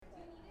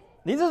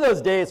These are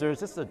those days where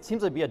it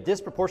seems to be a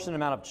disproportionate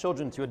amount of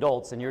children to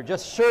adults, and you're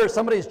just sure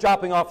somebody's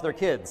dropping off their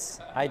kids.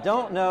 I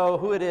don't know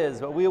who it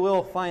is, but we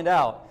will find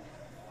out.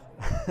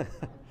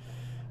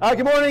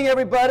 Good morning,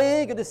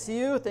 everybody. Good to see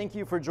you. Thank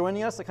you for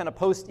joining us at kind of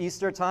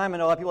post-Easter time. I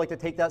know a lot of people like to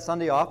take that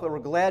Sunday off, but we're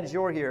glad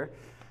you're here.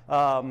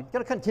 Going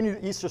to continue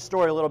the Easter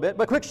story a little bit,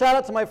 but quick shout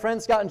out to my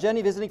friends Scott and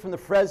Jenny visiting from the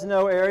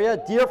Fresno area,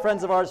 dear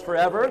friends of ours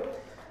forever.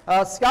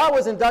 Scott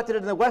was inducted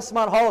into the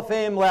Westmont Hall of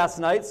Fame last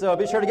night, so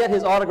be sure to get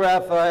his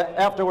autograph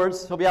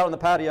afterwards. He'll be out on the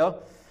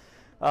patio.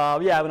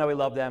 Yeah, I know we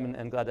love them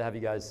and glad to have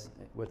you guys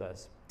with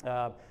us.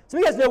 So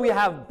you guys know we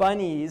have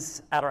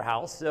bunnies at our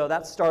house, so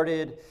that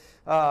started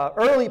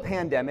early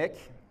pandemic.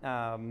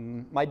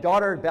 My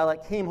daughter Bella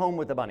came home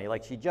with a bunny.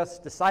 Like, she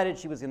just decided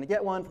she was going to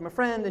get one from a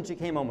friend, and she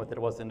came home with it.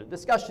 It wasn't a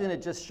discussion.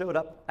 It just showed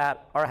up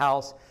at our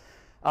house.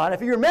 And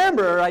if you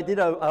remember, I did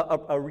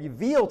a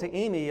reveal to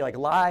Amy, like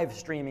live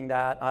streaming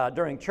that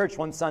during church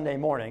one Sunday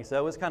morning. So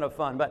it was kind of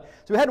fun. But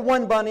so we had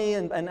one bunny,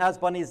 and as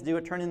bunnies do,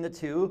 it turned into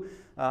two.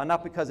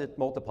 Not because it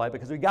multiplied,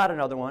 because we got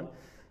another one.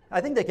 I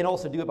think they can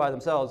also do it by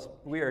themselves.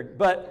 Weird.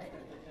 But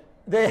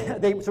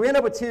so we ended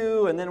up with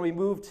two, and then we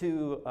moved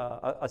to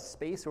a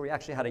space where we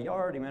actually had a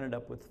yard, and we ended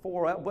up with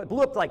four. We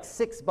blew up to like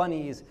 6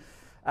 bunnies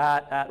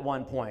at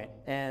one point.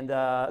 And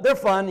they're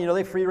fun. You know,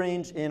 they free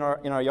range in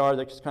our yard.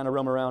 They just kind of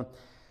roam around.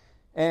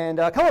 And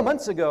a couple of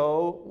months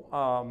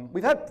ago,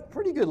 we've had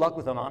pretty good luck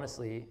with them,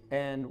 honestly,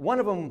 and one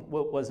of them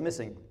was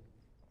missing.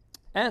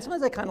 And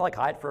sometimes they kind of like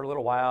hide for a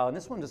little while, and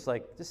this one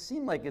just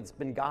seemed like it's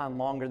been gone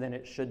longer than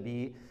it should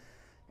be.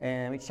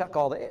 And we check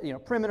all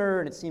the perimeter,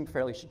 and it seemed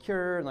fairly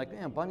secure. And like,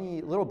 man,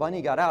 little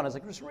bunny got out. And I was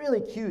like, this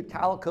really cute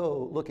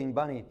calico-looking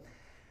bunny.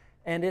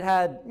 And it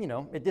had,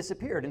 it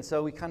disappeared. And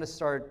so we kind of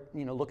start,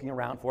 looking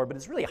around for it. But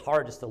it's really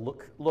hard just to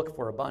look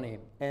for a bunny.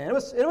 And it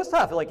was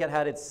tough. Like, it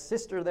had its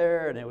sister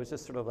there, and it was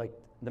just sort of like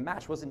the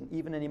match wasn't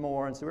even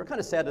anymore. And so we were kind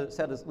of sad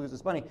to lose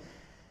this bunny.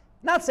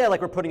 Not sad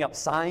like we're putting up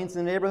signs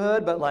in the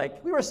neighborhood, but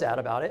like we were sad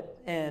about it.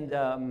 And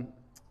a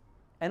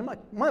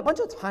bunch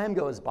of time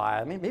goes by.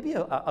 I mean, maybe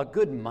a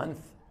good month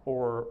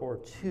or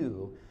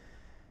two.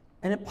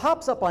 And it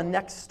pops up on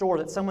Nextdoor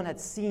that someone had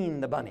seen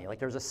the bunny. Like,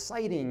 there's a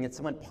sighting that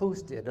someone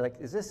posted. Like,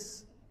 is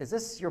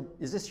this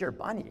your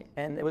bunny?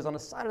 And it was on the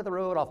side of the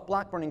road off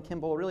Blackburn and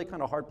Kimball, a really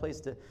kind of hard place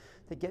to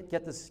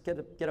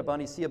get a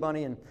bunny, see a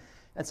bunny. And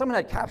someone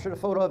had captured a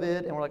photo of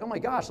it, and we're like, oh my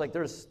gosh, like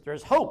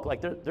there's hope.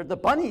 Like, the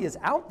bunny is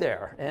out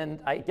there,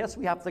 and I guess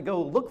we have to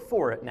go look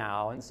for it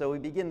now. And so we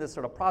begin this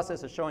sort of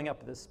process of showing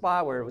up at this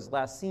spot where it was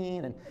last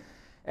seen, and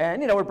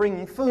we're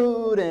bringing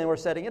food, and we're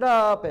setting it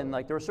up, and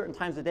like there were certain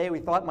times of the day we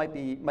thought might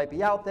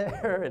be out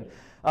there.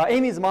 And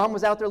Amy's mom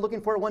was out there looking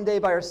for it one day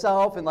by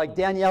herself, and like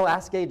Danielle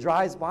Askey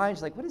drives by, and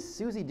she's like, what is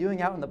Susie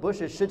doing out in the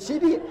bushes? Should she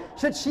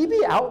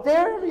be out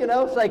there?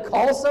 Should I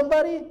call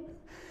somebody?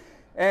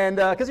 And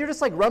because you're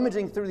just like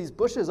rummaging through these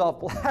bushes off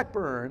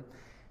Blackburn.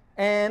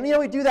 And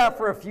we do that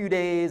for a few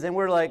days, and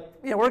we're like,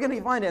 we're going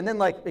to find it. And then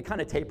like it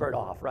kind of tapered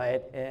off,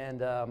 right?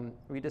 And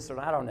we just sort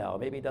of, I don't know,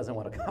 maybe he doesn't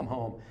want to come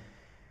home.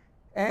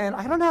 And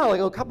I don't know, like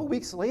a couple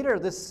weeks later,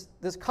 this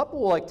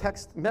couple like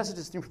text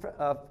messages through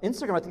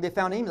Instagram. I think they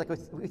found Amy. Like,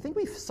 we think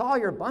we saw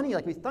your bunny.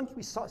 Like, we think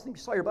we saw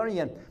your bunny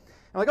again.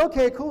 I'm like,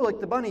 okay, cool, like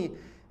the bunny.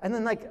 And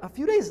then like a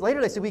few days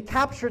later, they said, we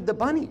captured the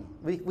bunny.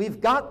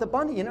 We've got the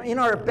bunny in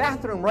our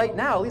bathroom right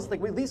now. At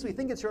least we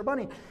think it's your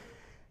bunny.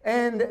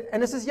 And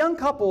it's this young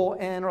couple,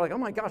 and we're like, oh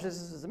my gosh, this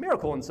is a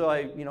miracle. And so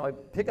I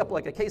pick up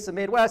like a case of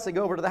Midwest, I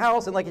go over to the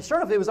house, and like sure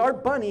enough, it was our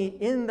bunny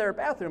in their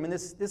bathroom. And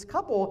this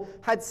couple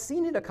had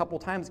seen it a couple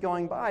times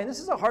going by. And this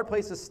is a hard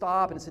place to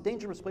stop, and it's a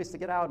dangerous place to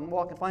get out and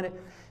walk and find it.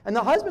 And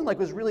the husband like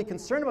was really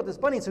concerned about this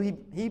bunny, so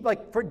he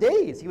like for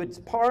days he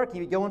would park, he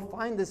would go and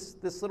find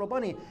this little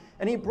bunny.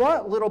 And he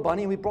brought little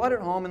bunny, and we brought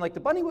it home, and like the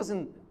bunny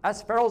wasn't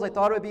as feral as I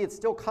thought it would be. It's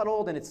still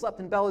cuddled, and it slept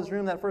in Bella's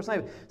room that first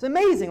night. It's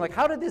amazing. Like,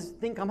 how did this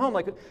thing come home?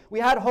 Like, we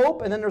had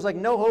hope, and then there's like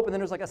no hope, and then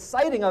there's like a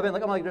sighting of it.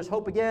 Like, I'm like, there's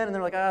hope again, and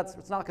they're like,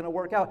 it's not going to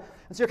work out.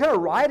 And so you're kind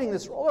of riding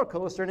this roller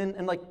coaster,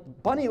 and like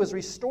bunny was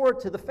restored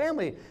to the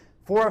family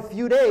for a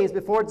few days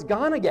before it's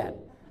gone again.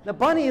 The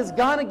bunny is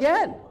gone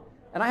again,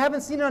 and I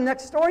haven't seen it on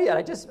Nextdoor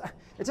yet. It's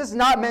just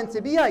not meant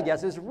to be, I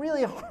guess. It was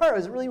really hard. It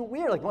was really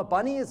weird. Like, my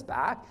bunny is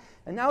back,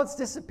 and now it's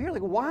disappeared.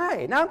 Like,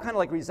 why? Now I'm kind of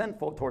like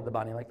resentful toward the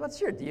bunny. Like, what's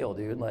your deal,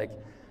 dude? Like,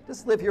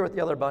 just live here with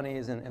the other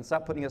bunnies and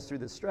stop putting us through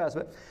this stress.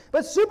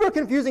 But super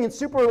confusing and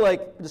super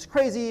like just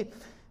crazy,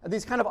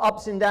 these kind of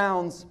ups and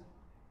downs.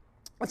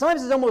 And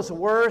sometimes it's almost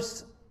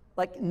worse,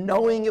 like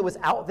knowing it was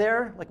out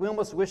there. Like, we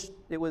almost wish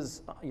it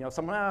was,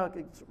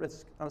 someone,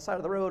 it's on the side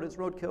of the road, it's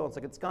roadkill, it's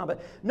like it's gone. But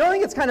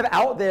knowing it's kind of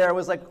out there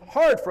was like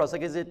hard for us.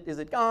 Like, is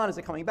it gone? Is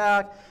it coming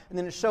back? And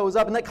then it shows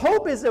up. And like,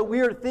 hope is a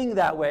weird thing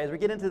that way as we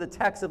get into the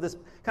text of this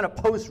kind of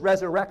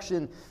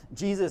post-resurrection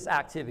Jesus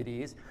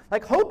activities.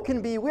 Like, hope can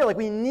be weird. Like,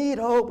 we need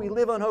hope. We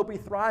live on hope. We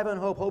thrive on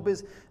hope. Hope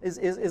is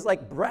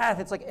like breath.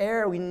 It's like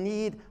air. We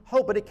need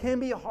hope. But it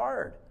can be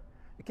hard.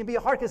 It can be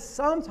hard because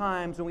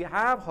sometimes when we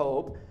have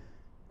hope,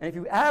 and if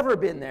you've ever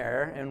been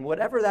there, and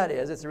whatever that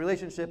is, it's a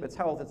relationship, it's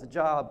health, it's a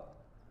job,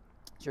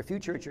 It's your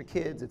future, it's your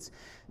kids.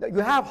 You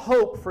have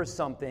hope for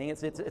something.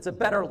 It's a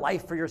better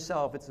life for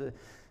yourself. It's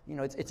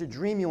a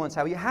dream you once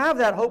had. You have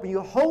that hope, and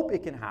you hope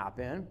it can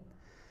happen.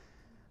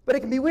 But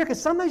it can be weird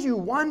because sometimes you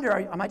wonder,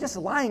 am I just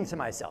lying to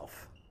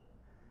myself?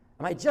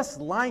 Am I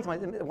just lying to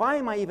myself? Why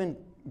am I even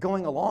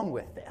going along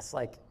with this?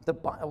 Like, the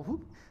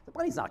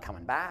bunny's not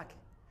coming back.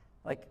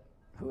 Like,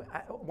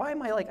 why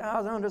am I like,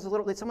 oh, no, there's a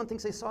little, someone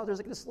thinks they saw there's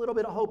like this little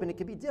bit of hope, and it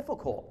can be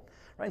difficult,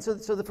 right?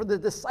 And so for the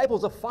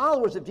disciples, the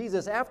followers of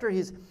Jesus, after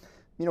he's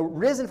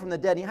risen from the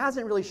dead, he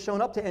hasn't really shown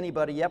up to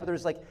anybody yet, but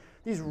there's like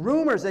these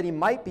rumors that he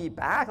might be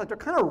back. Like, they're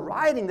kind of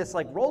riding this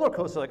like roller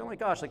coaster, like, oh my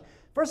gosh, like,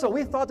 first of all,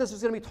 we thought this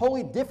was going to be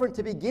totally different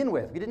to begin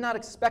with. We did not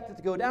expect it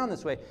to go down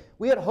this way.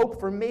 We had hope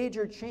for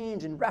major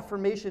change and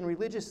reformation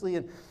religiously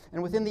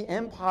and within the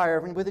empire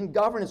and within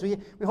governance. We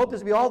hoped there's going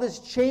to be all this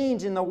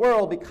change in the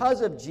world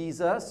because of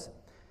Jesus.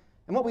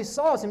 And what we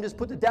saw is him just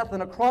put to death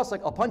on a cross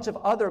like a bunch of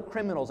other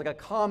criminals, like a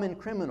common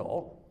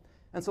criminal.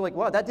 And so, like,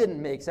 wow, that didn't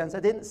make sense.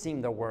 That didn't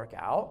seem to work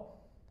out.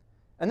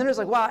 And then there's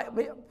like,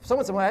 well,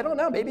 someone said, well, I don't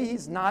know, maybe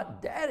he's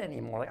not dead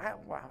anymore.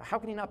 Like, how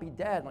can he not be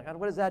dead? Like,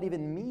 what does that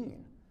even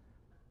mean?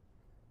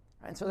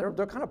 And so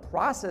they're kind of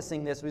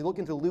processing this. We look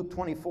into Luke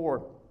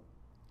 24,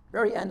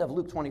 very end of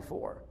Luke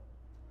 24.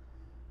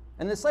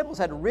 And the disciples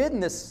had ridden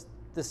this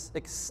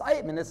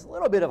excitement, this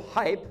little bit of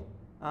hype,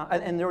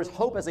 and there was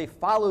hope as they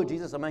followed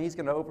Jesus. I mean, he's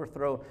going to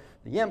overthrow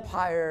the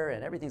empire,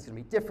 and everything's going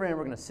to be different.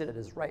 We're going to sit at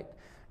his right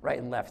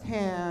and left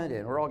hand,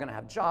 and we're all going to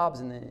have jobs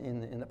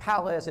in the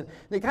palace. And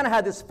they kind of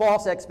had this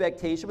false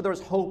expectation, but there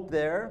was hope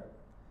there.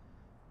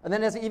 And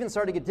then as it even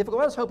started to get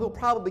difficult, I was hoping he'll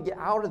probably get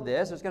out of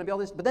this. There's going to be all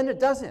this, but then it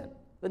doesn't.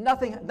 But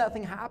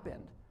nothing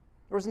happened.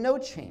 There was no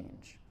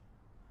change.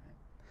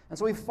 And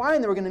so we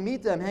find that we're going to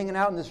meet them hanging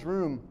out in this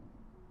room,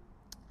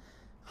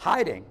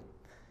 hiding.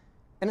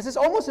 And it's this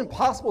almost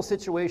impossible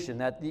situation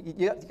that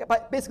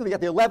basically you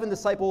got the 11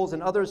 disciples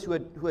and others who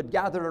had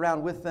gathered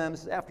around with them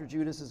after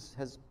Judas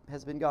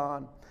has been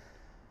gone.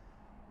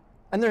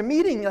 And they're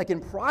meeting like in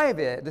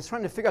private, just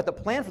trying to figure out the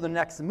plan for the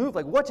next move.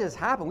 Like, what just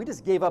happened? We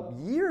just gave up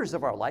years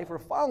of our life. We're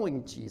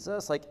following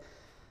Jesus. Like,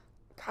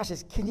 gosh,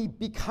 can he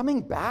be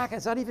coming back?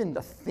 Is that even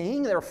the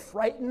thing? They're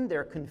frightened.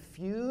 They're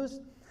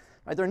confused.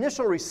 Right? Their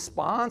initial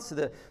response to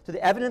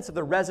the evidence of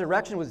the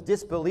resurrection was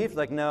disbelief.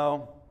 Like,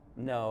 no.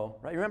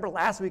 Right? Remember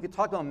last week we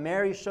talked about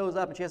Mary shows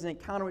up and she has an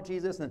encounter with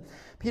Jesus, and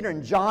Peter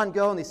and John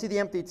go and they see the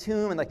empty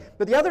tomb,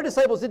 but the other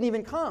disciples didn't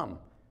even come.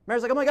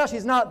 Mary's like, oh my gosh,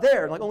 he's not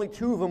there. And like only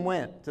 2 of them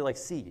went to like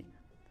see.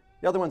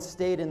 The other ones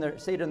stayed in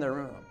their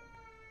room.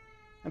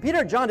 And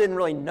Peter and John didn't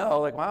really know,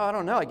 like, well, I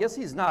don't know. I guess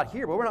he's not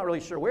here, but we're not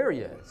really sure where he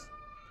is.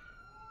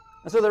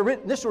 And so the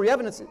initial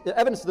evidence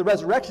of the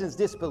resurrection is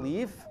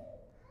disbelief.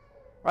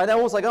 Right? They're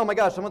almost like, oh my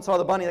gosh, someone saw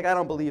the bunny. Like, I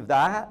don't believe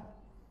that.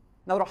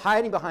 Now they're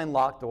hiding behind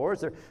locked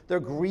doors. They're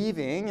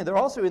grieving, and they're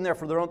also in there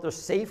for their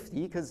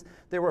safety because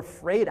they were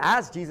afraid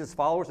as Jesus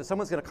followers that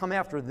someone's going to come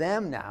after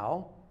them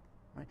now.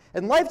 Right?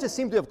 And life just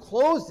seemed to have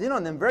closed in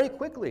on them very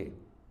quickly.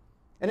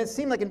 And it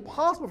seemed like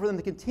impossible for them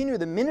to continue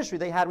the ministry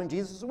they had when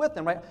Jesus was with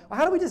them, right? Well,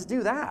 how do we just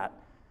do that?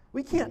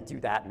 We can't do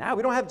that now.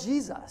 We don't have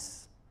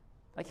Jesus.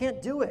 I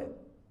can't do it.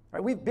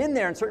 Right? We've been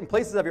there in certain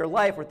places of your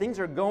life where things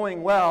are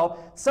going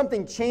well.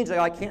 Something changed, like,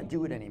 I can't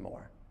do it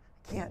anymore.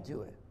 I can't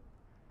do it.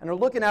 And they're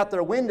looking out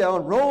their window,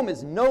 and Rome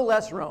is no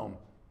less Rome.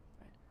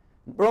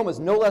 Rome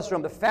is no less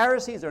Rome. The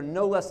Pharisees are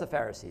no less the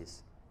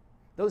Pharisees.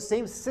 Those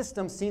same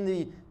systems seem to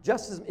be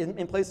just as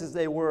in place as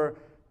they were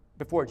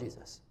before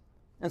Jesus.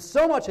 And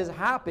so much has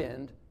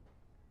happened,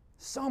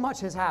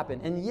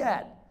 and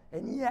yet,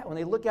 when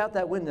they look out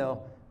that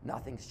window,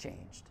 nothing's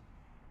changed.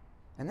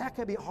 And that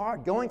could be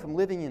hard, going from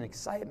living in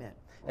excitement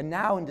and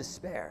now in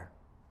despair.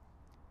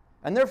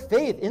 And their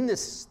faith in this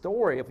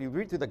story, if you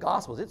read through the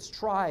Gospels, it's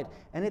tried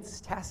and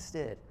it's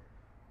tested.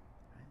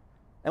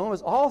 And when it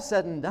was all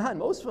said and done,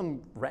 most of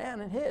them ran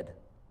and hid.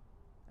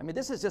 I mean,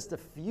 this is just a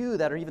few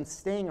that are even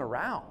staying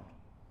around.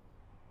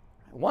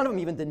 One of them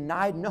even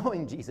denied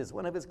knowing Jesus,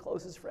 one of his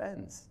closest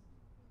friends.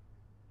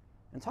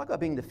 And talk about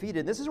being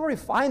defeated. This is where we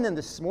find them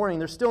this morning.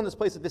 They're still in this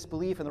place of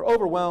disbelief, and they're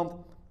overwhelmed.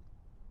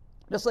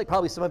 Just like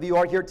probably some of you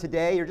are here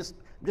today. You're just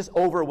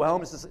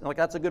overwhelmed. It's just, like,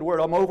 that's a good word.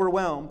 I'm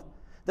overwhelmed.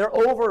 They're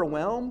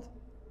overwhelmed.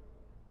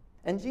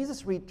 And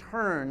Jesus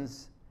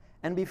returns.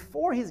 And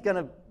before he's going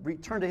to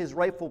return to his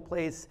rightful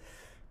place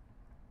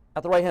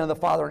at the right hand of the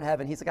Father in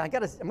heaven, he's like,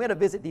 I'm going to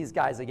visit these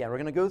guys again. We're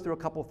going to go through a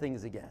couple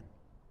things again.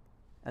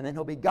 And then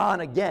he'll be gone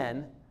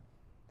again.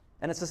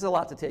 And it's just a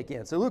lot to take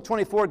in. So Luke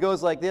 24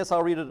 goes like this.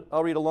 I'll read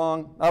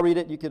along. I'll read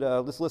it. You could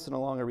just listen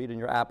along or read in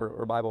your app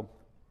or Bible.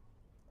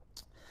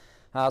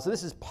 So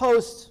this is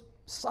post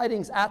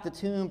sightings at the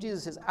tomb.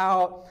 Jesus is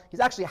out. He's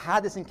actually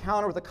had this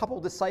encounter with a couple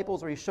of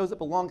disciples where he shows up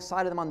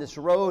alongside of them on this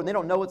road, and they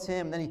don't know it's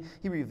him. And then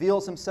he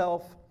reveals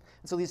himself.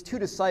 And so these 2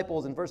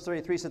 disciples in verse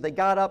 33 said they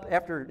got up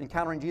after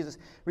encountering Jesus,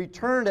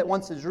 returned at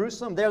once to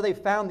Jerusalem. There they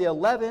found the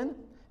 11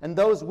 and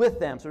those with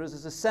them. So there's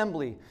this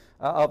assembly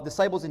of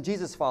disciples and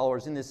Jesus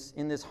followers in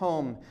this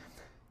home.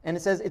 And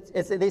it says,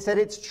 they said,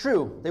 it's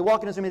true. They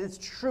walk in his room, it's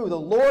true. The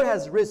Lord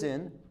has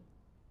risen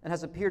and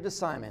has appeared to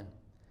Simon.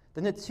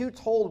 Then the two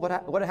told what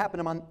had happened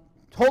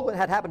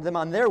to them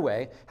on their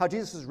way, how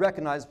Jesus was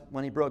recognized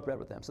when he broke bread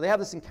with them. So they have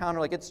this encounter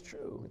like, it's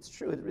true, it's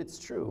true, it's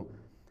true.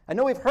 I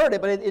know we've heard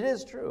it, but it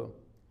is true.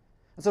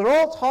 And so they're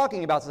all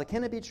talking about it. It's like,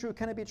 can it be true?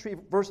 Can it be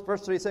true? Verse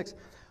 36.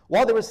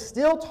 While they were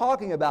still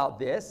talking about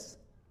this,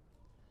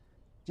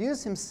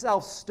 Jesus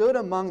himself stood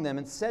among them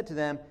and said to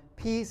them,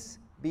 peace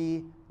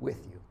be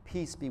with you.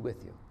 Peace be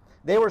with you.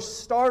 They were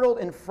startled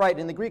and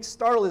frightened. In the Greek,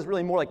 startled is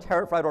really more like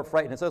terrified or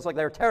frightened. So it's like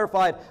they were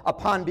terrified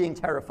upon being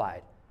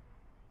terrified,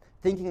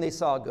 thinking they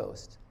saw a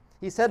ghost.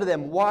 He said to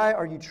them, why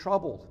are you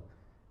troubled?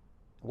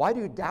 Why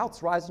do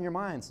doubts rise in your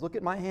minds? Look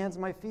at my hands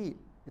and my feet.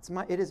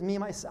 It is me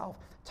myself.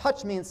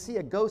 Touch me and see.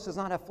 A ghost does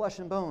not have flesh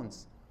and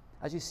bones,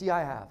 as you see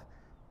I have.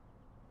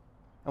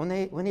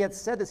 And when he had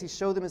said this, he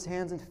showed them his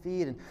hands and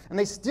feet. And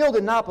they still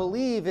did not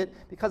believe it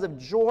because of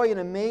joy and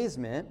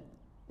amazement.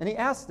 And he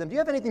asked them, do you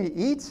have anything to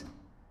eat?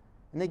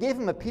 And they gave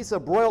him a piece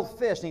of broiled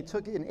fish, and he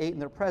took it and ate in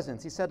their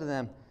presence. He said to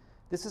them,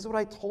 this is what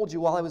I told you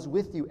while I was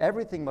with you.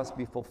 Everything must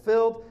be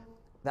fulfilled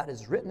that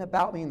is written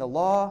about me in the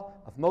law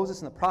of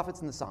Moses and the prophets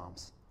and the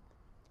Psalms.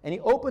 And he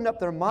opened up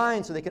their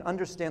minds so they could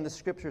understand the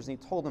scriptures, and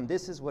he told them,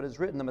 this is what is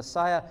written. The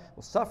Messiah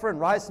will suffer and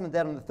rise from the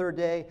dead on the third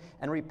day,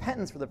 and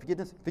repentance for the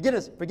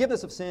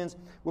forgiveness of sins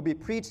will be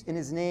preached in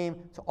his name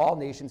to all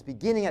nations,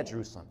 beginning at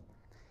Jerusalem.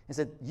 He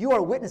said, you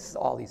are witnesses to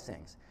all these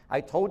things. I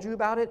told you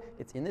about it.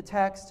 It's in the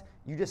text.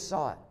 You just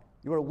saw it.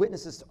 You are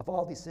witnesses of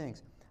all these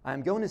things. I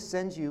am going to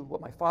send you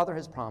what my Father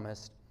has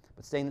promised,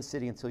 but stay in the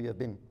city until you have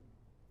been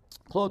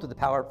clothed with the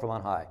power from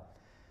on high.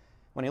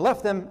 When he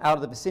left them out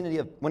of the vicinity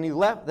of, when he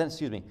led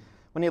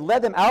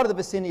them out of the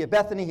vicinity of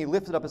Bethany, he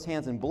lifted up his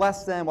hands and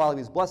blessed them. While he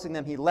was blessing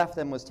them, he left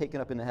them, was taken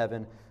up into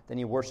heaven. Then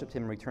he worshipped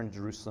him and returned to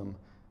Jerusalem.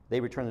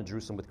 They returned to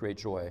Jerusalem with great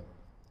joy,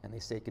 and they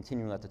stayed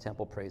continually at the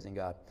temple praising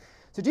God.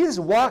 So Jesus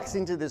walks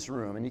into this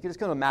room, and you can just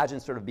kind of imagine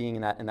sort of being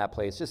in that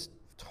place, just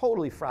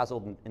totally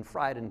frazzled and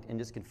fried and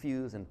just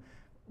confused and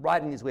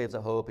riding these waves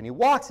of hope. And he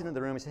walks into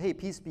the room and says, hey,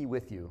 peace be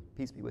with you.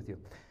 Peace be with you.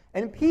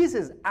 And peace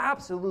is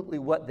absolutely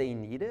what they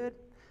needed.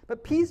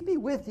 But peace be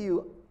with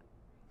you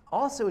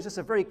also is just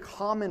a very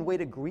common way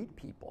to greet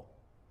people.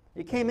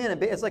 He came in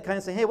and it's like kind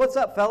of saying, hey, what's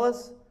up,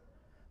 fellas?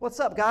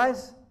 What's up,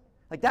 guys?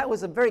 Like that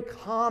was a very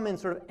common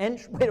sort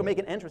of way to make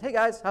an entrance. Hey,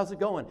 guys, how's it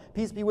going?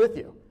 Peace be with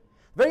you.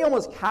 Very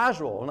almost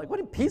casual. And like, what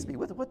did peace be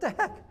with? What the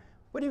heck?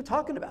 What are you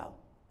talking about?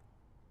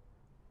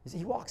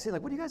 He walks in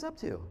like, what are you guys up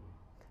to?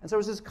 And so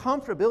there's this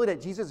comfortability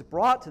that Jesus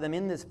brought to them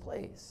in this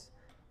place.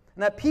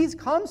 And that peace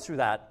comes from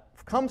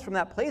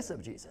that place of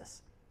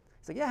Jesus.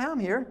 He's like, yeah, I'm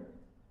here.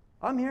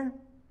 I'm here.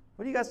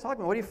 What are you guys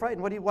talking about? What are you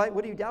frightened? What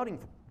are you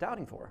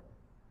doubting for?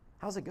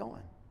 How's it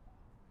going?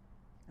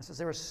 And so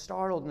they were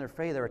startled and they're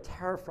afraid. They were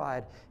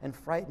terrified and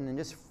frightened and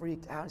just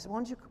freaked out. He said, why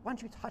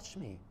don't you touch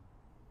me?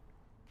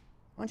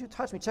 Why don't you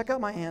touch me? Check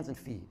out my hands and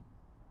feet.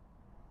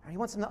 He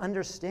wants them to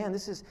understand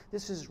this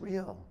is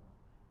real.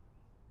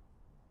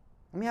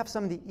 Let me have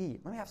something to eat.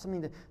 Let me have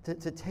something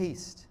to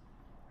taste.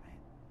 Right?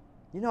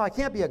 You know, I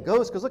can't be a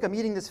ghost because look, I'm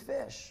eating this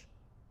fish.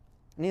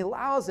 And he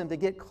allows them to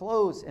get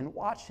close and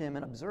watch him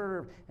and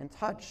observe and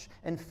touch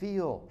and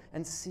feel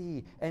and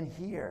see and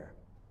hear.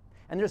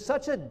 And there's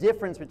such a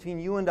difference between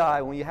you and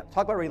I when you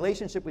talk about a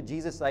relationship with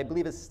Jesus that I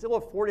believe is still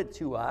afforded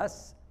to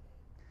us.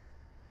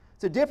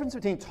 It's a difference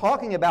between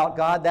talking about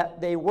God, that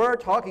they were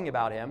talking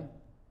about him,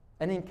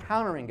 and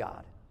encountering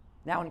God.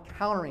 Now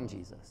encountering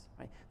Jesus.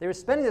 Right? They were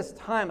spending this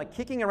time like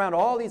kicking around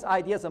all these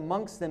ideas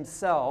amongst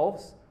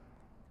themselves,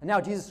 and now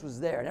Jesus was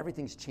there and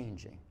everything's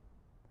changing.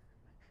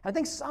 I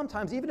think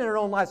sometimes, even in our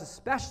own lives,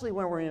 especially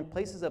when we're in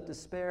places of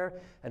despair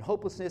and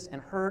hopelessness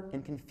and hurt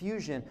and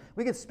confusion,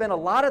 we can spend a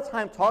lot of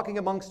time talking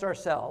amongst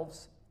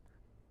ourselves.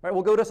 Right?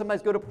 We'll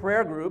sometimes go to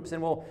prayer groups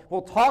and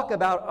we'll talk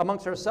about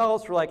amongst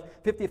ourselves for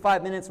like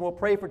 55 minutes and we'll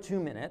pray for 2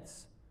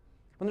 minutes.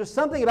 When there's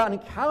something about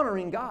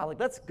encountering God, like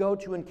let's go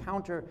to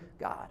encounter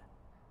God.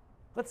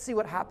 Let's see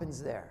what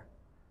happens there.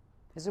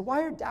 He said,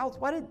 why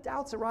did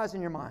doubts arise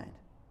in your mind?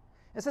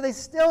 And so they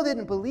still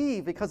didn't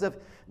believe because of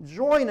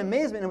joy and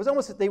amazement. It was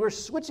almost that they were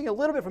switching a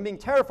little bit from being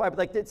terrified, but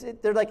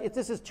like they're like,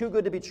 this is too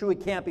good to be true. It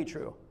can't be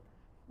true.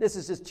 This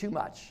is just too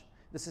much.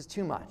 This is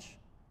too much.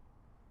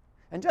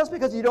 And just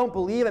because you don't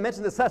believe, I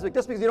mentioned this last week,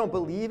 just because you don't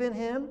believe in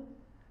him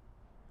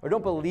or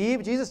don't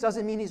believe Jesus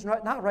doesn't mean he's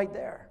not right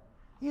there.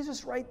 He's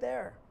just right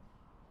there.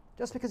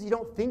 Just because you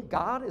don't think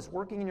God is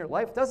working in your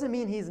life doesn't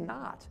mean he's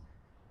not.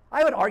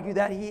 I would argue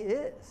that he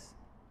is.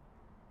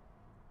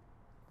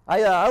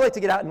 I like to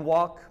get out and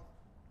walk.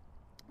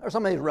 Or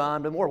sometimes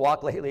run, but more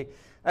walk lately.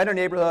 In our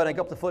neighborhood, I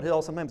go up the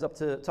foothill, sometimes up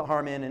to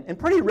Harmon, and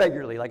pretty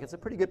regularly. Like it's a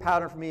pretty good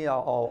pattern for me.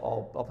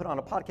 I'll put on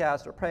a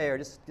podcast or pray or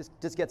just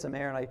get some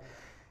air,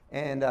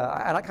 and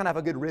I kind of have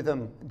a good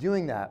rhythm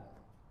doing that.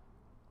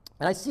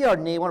 And I see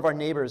one of our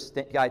neighbors,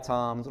 guy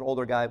Tom, an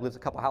older guy, lives a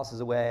couple houses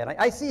away, and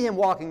I see him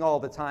walking all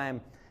the time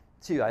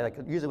too.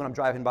 Usually when I'm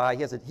driving by,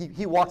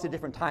 he walks at a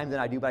different time than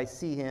I do, but I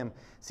see him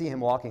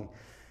walking.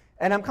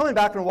 And I'm coming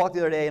back from a walk the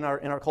other day in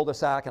our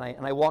cul-de-sac,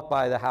 and I walk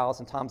by the house,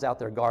 and Tom's out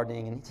there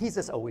gardening, and he's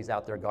just always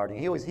out there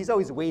gardening. He's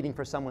always waiting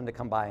for someone to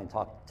come by and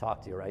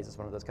talk to you, right? He's just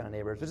one of those kind of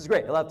neighbors, which is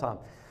great. I love Tom.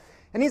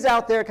 And he's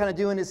out there kind of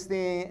doing his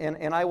thing,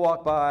 and I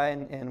walk by,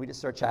 and we just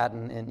start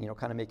chatting and,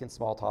 kind of making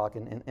small talk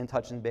and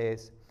touching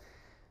base.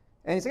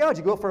 And he's like, oh, did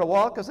you go for a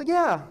walk? I was like,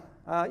 yeah.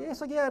 He's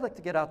like, yeah, I'd like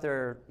to get out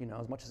there,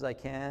 as much as I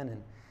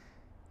can.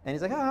 And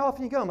he's like, oh, how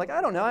often do you go? I'm like,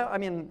 I don't know. I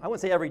mean, I wouldn't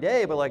say every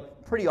day, but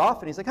like pretty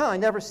often. He's like, I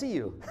never see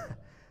you.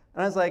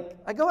 And I was like,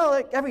 I go out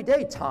like every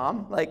day,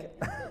 Tom. Like,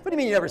 what do you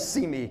mean you never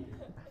see me?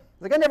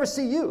 He's like, I never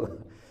see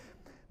you.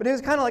 But he was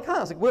kind of like,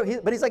 I was like,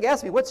 but he's like,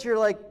 ask me, what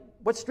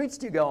streets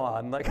do you go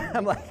on? Like,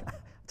 I'm like,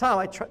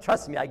 Tom,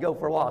 trust me, I go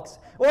for walks.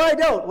 Or I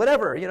don't,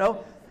 whatever,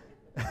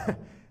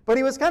 But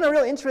he was kind of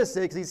real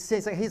interested because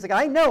he's like,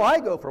 I know I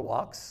go for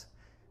walks,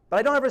 but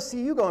I don't ever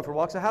see you going for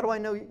walks. So how do I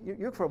know you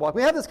go for a walk?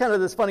 We have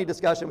this funny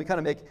discussion. We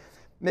kind of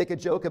make a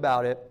joke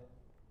about it.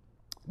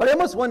 But I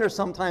almost wonder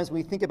sometimes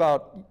when we think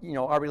about,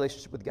 our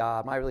relationship with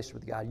God, my relationship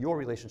with God, your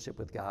relationship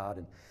with God,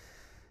 and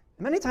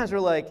many times we're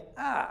like,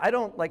 I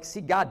don't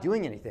see God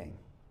doing anything.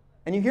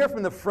 And you hear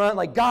from the front,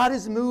 like, God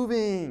is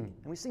moving.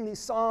 And we sing these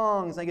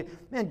songs, like,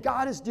 man,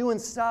 God is doing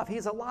stuff.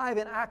 He's alive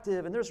and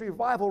active, and there's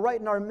revival right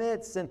in our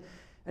midst. And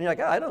you're like,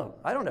 I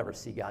don't ever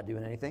see God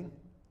doing anything.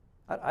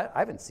 I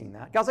haven't seen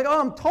that. God's like, oh,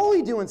 I'm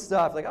totally doing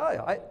stuff. Like,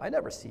 I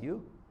never see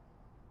you.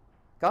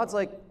 God's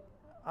like,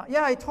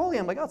 yeah, I totally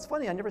am. Like, oh, it's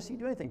funny. I never see you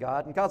do anything,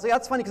 God. And God's like,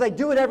 that's funny because I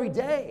do it every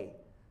day.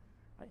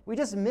 Right? We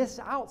just miss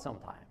out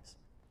sometimes.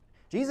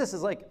 Jesus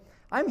is like,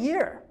 I'm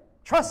here.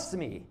 Trust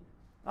me.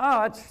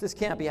 Oh, this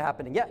can't be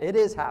happening. Yeah, it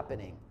is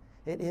happening.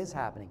 It is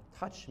happening.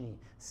 Touch me,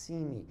 see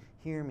me,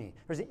 hear me.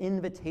 There's an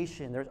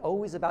invitation. There's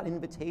always about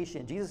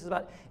invitation. Jesus is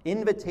about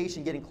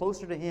invitation, getting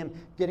closer to him,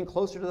 getting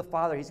closer to the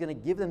Father. He's going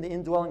to give them the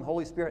indwelling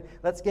Holy Spirit.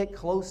 Let's get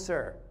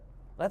closer.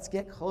 Let's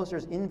get closer.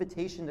 There's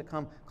invitation to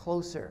come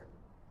closer.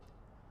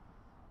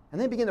 And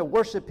they begin to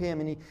worship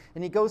him, and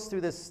he goes through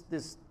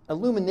this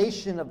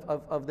illumination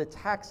of the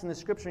text and the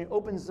scripture, and he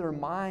opens their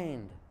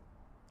mind.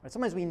 Right?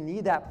 Sometimes we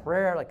need that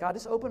prayer, like, God,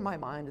 just open my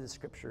mind to the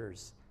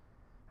scriptures.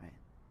 Right?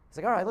 He's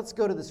like, all right, let's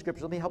go to the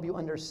scriptures. Let me help you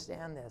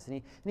understand this. And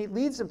he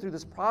leads them through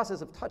this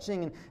process of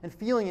touching and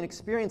feeling and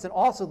experience, and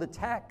also the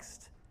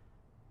text.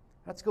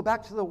 Let's go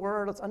back to the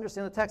word. Let's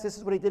understand the text. This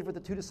is what he did for the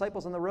two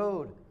disciples on the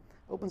road.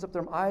 Opens up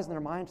their eyes and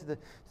their mind to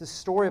the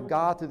story of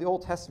God through the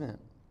Old Testament.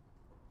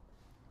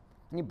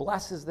 And he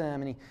blesses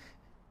them, and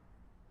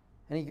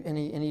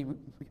he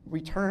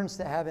returns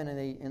to heaven,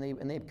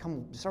 and they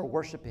start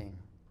worshiping.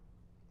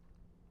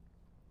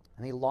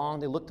 And they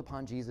looked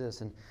upon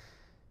Jesus, and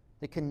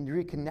they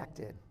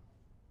reconnected.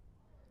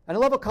 And I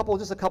love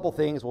just a couple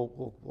things.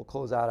 We'll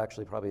close out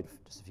actually probably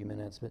just a few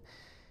minutes. But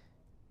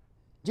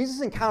Jesus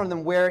encountered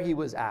them where he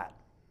was at.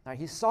 Now,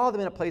 he saw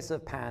them in a place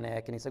of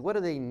panic, and he's like, what do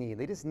they need?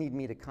 They just need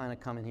me to kind of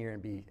come in here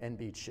and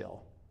be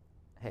chill.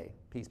 Hey,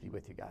 peace be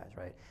with you guys,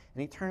 right?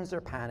 And he turns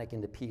their panic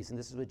into peace, and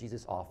this is what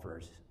Jesus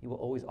offers. He will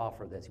always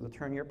offer this. He will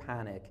turn your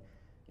panic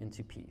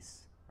into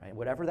peace, right?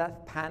 Whatever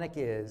that panic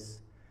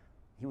is,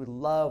 he would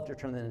love to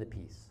turn that into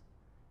peace.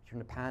 Turn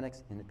the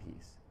panics into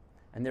peace.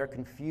 And they're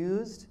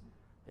confused.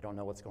 They don't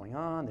know what's going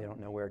on. They don't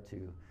know where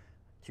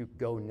to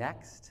go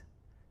next.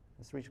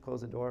 Let's reach,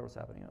 close the door. What's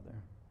happening out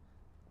there?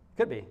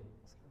 Could be.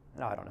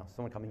 No, I don't know.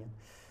 Someone coming in.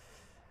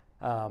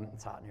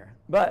 It's hot in here.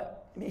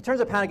 But he turns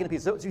the panic into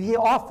peace. So he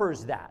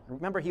offers that.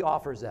 Remember, he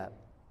offers that.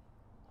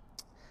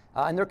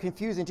 And they're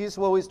confused, and Jesus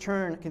will always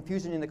turn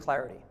confusion into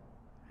clarity.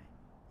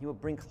 He will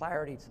bring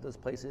clarity to those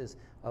places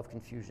of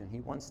confusion. He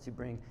wants to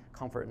bring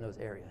comfort in those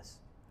areas.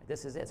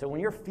 This is it. So when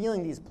you're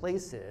feeling these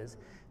places,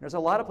 there's a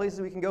lot of places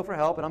we can go for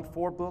help, and I'm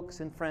for books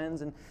and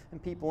friends and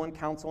people and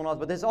counsel and all that,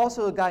 but there's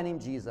also a guy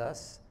named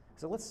Jesus.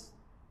 So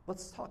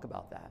let's talk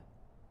about that.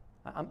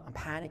 I'm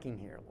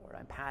panicking here, Lord.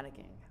 I'm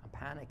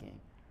panicking.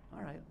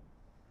 All right.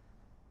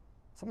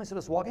 Somebody said,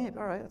 just walking in.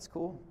 All right, that's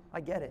cool.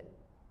 I get it.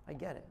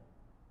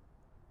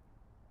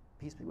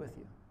 Peace be with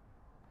you.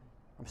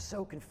 I'm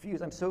so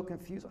confused.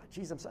 Oh,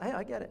 geez, hey,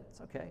 I get it.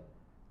 It's okay.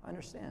 I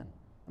understand.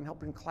 I'm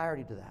helping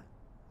clarity to that.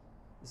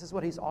 This is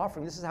what he's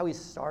offering. This is how he's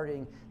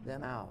starting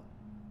them out.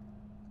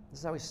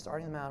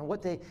 And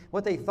what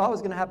they thought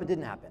was going to happen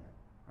didn't happen.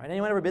 Right?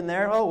 Anyone ever been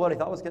there? Oh, what they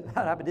thought was going to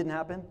happen didn't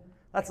happen.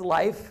 That's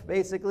life,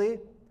 basically.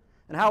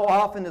 And how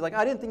often is like,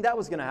 I didn't think that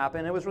was going to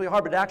happen. It was really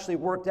hard, but it actually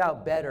worked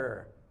out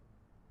better.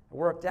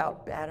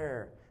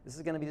 This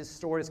is going to be the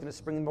story that's going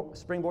to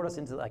springboard us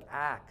into like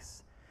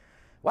Acts.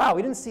 Wow,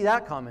 we didn't see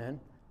that coming.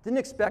 Didn't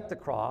expect the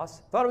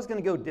cross. Thought it was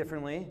going to go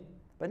differently.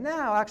 But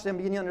now, actually, I'm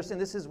beginning to understand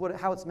this is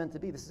how it's meant to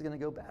be. This is going to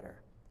go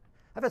better.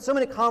 I've had so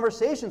many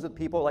conversations with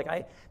people like,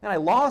 I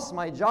lost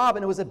my job,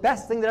 and it was the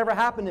best thing that ever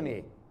happened to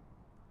me.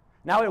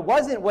 Now, it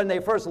wasn't when they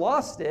first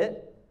lost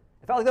it.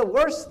 It felt like the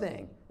worst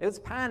thing. It was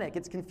panic.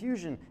 It's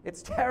confusion.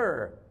 It's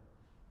terror.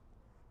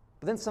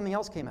 But then something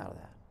else came out of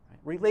that. Right?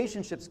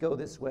 Relationships go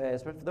this way,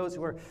 especially for those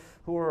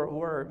who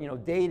are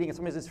dating, and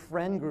sometimes it's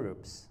friend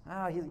groups.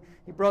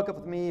 He broke up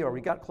with me, or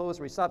we got close,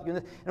 or we stopped doing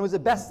this, and it was the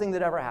best thing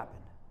that ever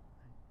happened.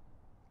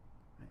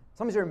 Right?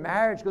 Sometimes your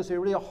marriage goes through a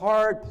really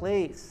hard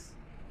place.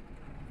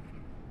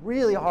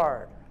 Really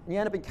hard. And you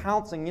end up in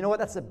counseling. You know what?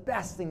 That's the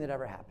best thing that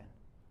ever happened.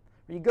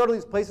 When you go to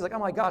these places like, oh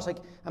my gosh, like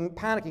I'm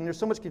panicking. There's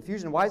so much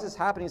confusion. Why is this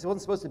happening? It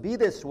wasn't supposed to be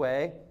this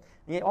way.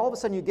 And yet all of a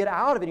sudden you get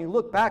out of it and you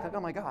look back like,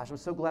 oh my gosh, I'm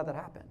so glad that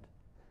happened.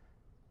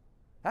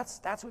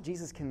 That's what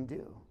Jesus can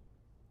do.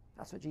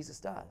 That's what Jesus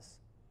does.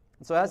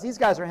 And so as these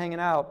guys are hanging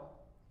out,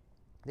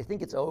 they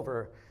think it's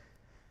over.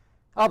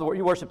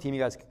 Your worship team, you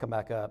guys can come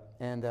back up.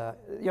 And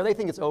they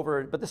think it's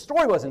over, but the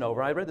story wasn't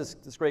over. I read this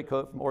great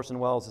quote from Orson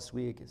Welles this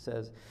week. It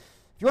says,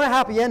 if you want a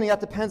happy ending, that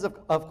depends,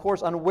 of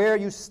course, on where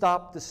you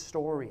stop the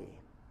story.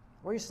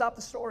 Where you stop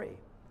the story.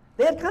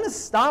 They had kind of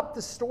stopped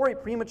the story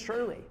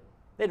prematurely.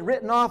 They'd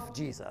written off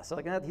Jesus. So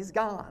like, he's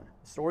gone.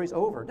 The story's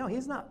over. No,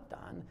 he's not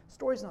done. The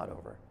story's not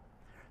over.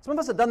 Some of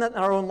us have done that in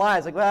our own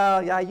lives. Like,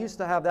 well, yeah, I used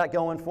to have that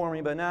going for me,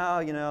 but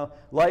now,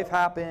 life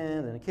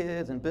happened, and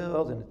kids and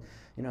bills, and,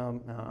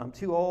 I'm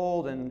too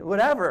old, and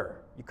whatever.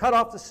 You cut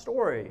off the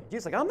story.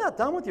 Jesus is like, I'm not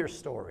done with your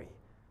story.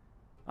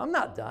 I'm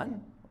not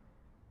done.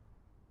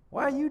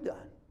 Why are you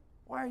done?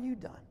 Why are you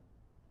done?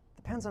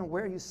 Depends on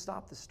where you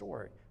stop the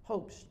story.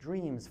 Hopes,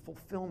 dreams,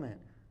 fulfillment,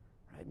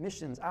 right?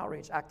 Missions,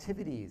 outreach,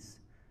 activities,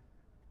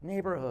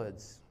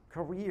 neighborhoods,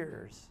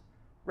 careers,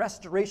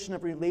 restoration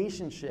of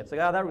relationships. Like,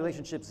 that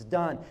relationship's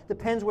done.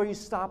 Depends where you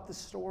stop the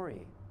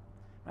story.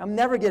 I'm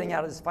never getting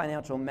out of this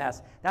financial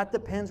mess. That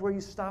depends where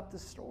you stop the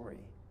story.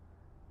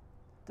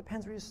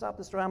 Depends where you stop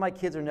the story. My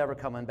kids are never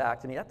coming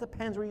back to me. That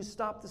depends where you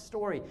stop the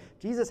story.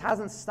 Jesus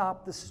hasn't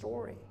stopped the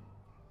story.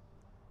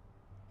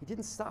 He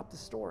didn't stop the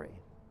story.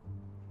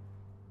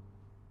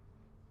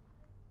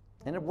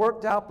 And it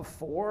worked out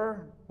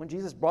before when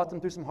Jesus brought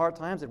them through some hard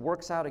times. It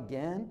works out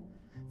again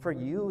for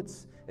you.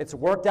 It's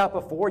worked out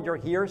before. You're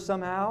here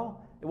somehow.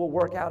 It will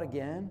work out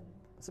again.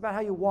 It's about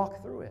how you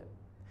walk through it.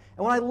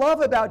 And what I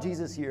love about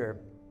Jesus here,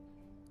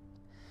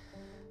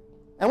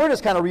 and we're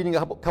just kind of reading a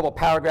couple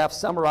paragraphs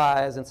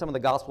summarized, and some of the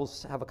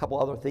Gospels have a couple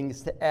other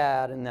things to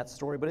add in that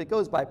story, but it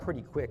goes by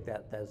pretty quick,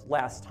 those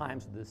last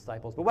times with the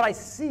disciples. But what I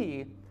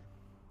see,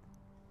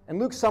 and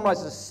Luke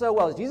summarizes this so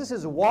well, is Jesus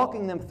is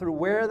walking them through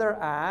where they're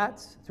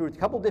at, through a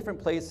couple different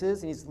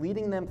places, and he's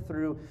leading them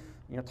through,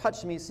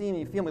 touch me, see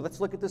me, feel me. Let's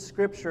look at the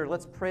scripture.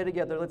 Let's pray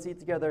together. Let's eat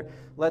together.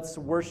 Let's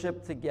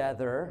worship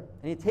together.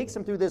 And he takes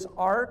them through this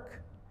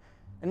arc,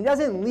 and he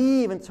doesn't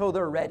leave until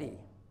they're ready.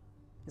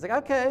 He's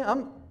like, okay,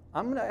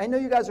 I know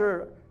you guys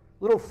are a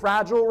little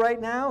fragile right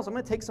now, so I'm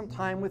going to take some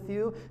time with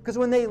you. Because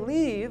when he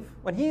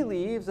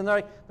leaves, and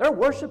they're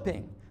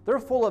worshiping. They're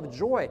full of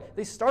joy.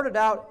 They started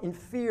out in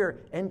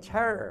fear and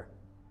terror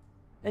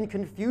and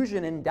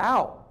confusion and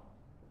doubt.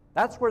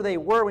 That's where they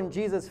were when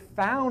Jesus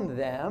found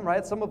them,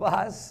 right? Some of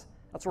us,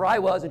 that's where I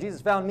was when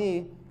Jesus found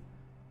me.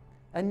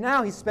 And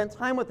now he's spent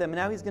time with them, and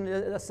now he's going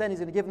to ascend, he's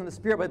going to give them the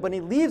Spirit. But when he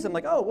leaves them,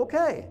 like, oh,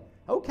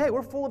 okay,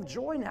 we're full of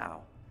joy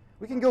now.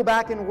 We can go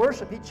back and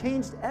worship. He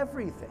changed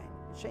everything.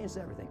 He changed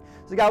everything.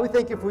 So God, we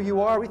thank you for who you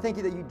are. We thank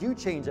you that you do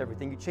change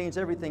everything. You changed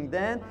everything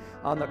then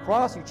on the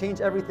cross. You change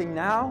everything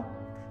now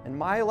in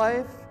my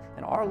life,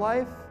 in our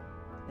life,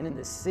 and in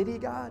this city,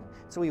 God.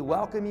 So we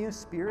welcome you,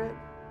 Spirit,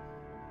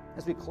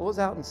 as we close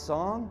out in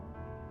song.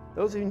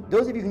 Those of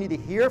you who need to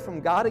hear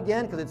from God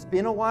again, because it's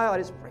been a while, I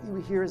just pray you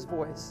would hear his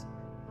voice.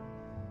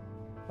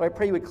 Lord, I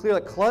pray you would clear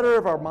the clutter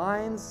of our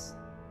minds,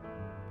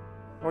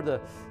 or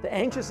the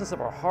anxiousness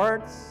of our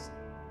hearts,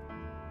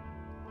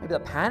 maybe the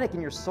panic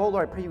in your soul.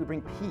 Lord, I pray you would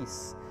bring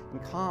peace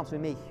and calm so we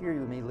may hear you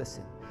and may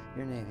listen. In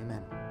your name,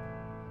 amen.